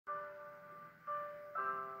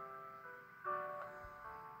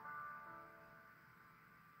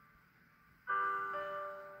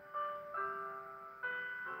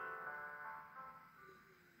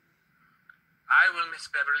I will miss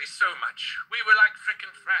Beverly so much. We were like Frick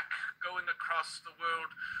and Frack, going across the world,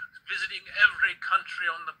 visiting every country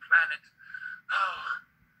on the planet. Oh,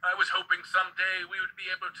 I was hoping someday we would be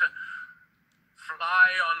able to fly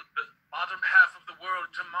on the bottom half of the world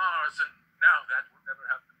to Mars, and now that will never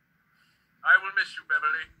happen. I will miss you,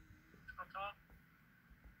 Beverly. Ta-ta.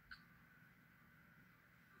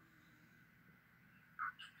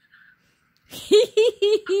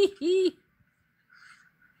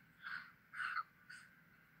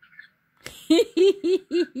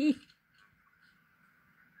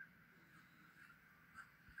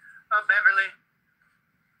 Oh, Beverly.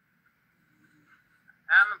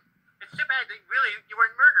 It's too bad that really you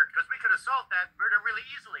weren't murdered, because we could have solved that murder really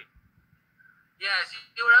easily. Yes,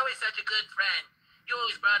 you were always such a good friend. You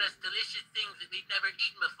always brought us delicious things that we'd never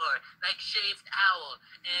eaten before, like shaved owl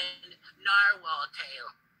and narwhal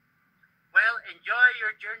tail. Well, enjoy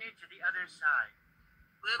your journey to the other side.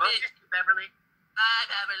 We'll Well, miss miss you, Beverly. Bye,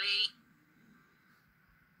 Beverly.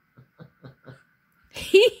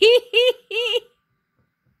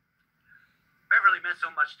 Beverly meant so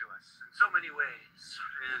much to us in so many ways.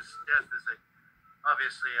 His death is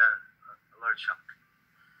obviously a large shock.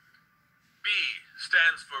 B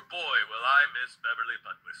stands for boy. Will I miss Beverly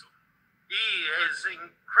Buttwhistle? He is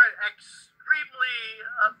extremely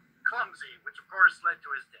clumsy, which of course led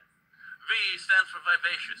to his death. V stands for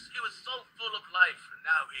vivacious. He was so full of life, and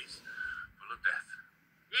now he's full of death.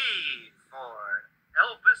 E for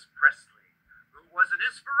Elvis Presley, who was an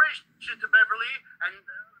inspiration to Beverly, and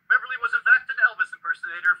Beverly was in fact an Elvis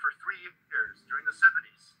impersonator for 3 years during the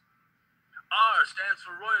 70s. R stands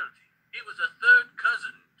for royalty. He was a third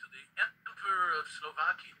cousin to the Emperor of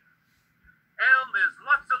Slovakia. L is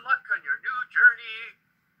lots of luck on your new journey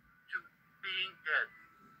to being dead.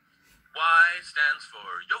 Y stands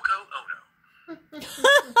for Yoko Ono.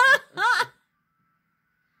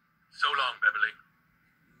 So long, Beverly.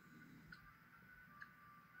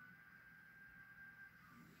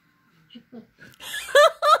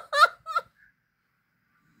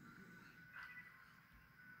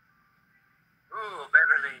 Ooh,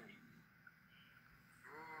 Beverly.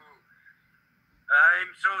 Ooh.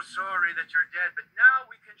 I'm so sorry that you're dead, but now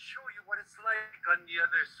we can show you what it's like on the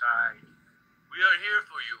other side. We are here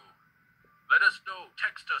for you. Let us know.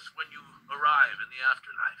 Text us when you arrive in the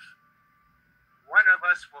afterlife. One of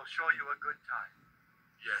us will show you a good time.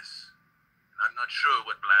 Yes. And I'm not sure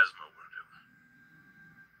what Plasma will do.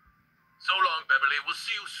 So long, Beverly. We'll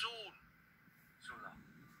see you soon. So long.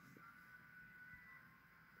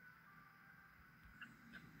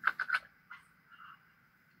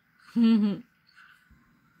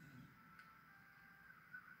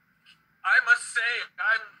 I must say,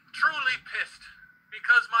 I'm truly pissed,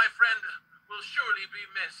 because my friend will surely be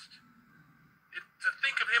missed. To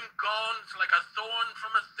think of him gone like a thorn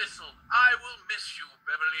from a thistle. I will miss you,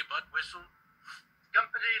 Beverly Buttwhistle.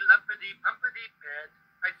 Scumpity, lumpity, pumpity, ped.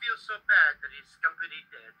 I feel so bad that he's scumpity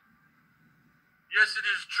dead. Yes, it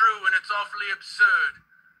is true, and it's awfully absurd.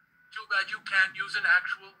 Too bad you can't use an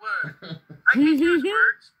actual word. I can use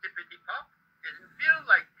words, tippity pop. Didn't feel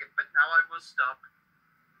like it, but now I will stop.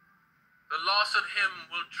 The loss of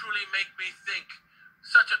him will truly make me think.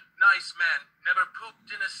 Such a nice man, never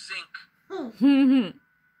pooped in a sink. Goodbye,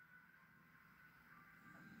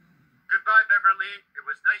 Beverly. It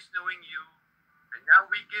was nice knowing you. And now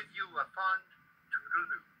we give you a fond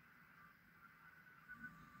toodaloo.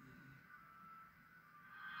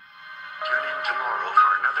 Tune in tomorrow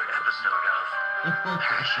for another episode of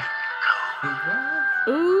Passion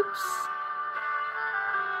Code. Oops.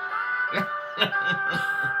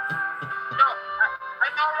 No,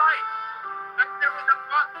 I'm all right. There was a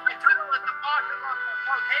tunnel at the bottom of the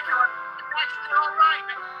volcano. It's actually all right.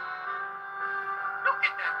 Look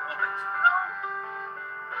at that woman. No.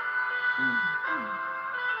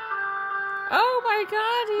 Oh my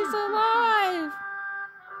God, he's alive.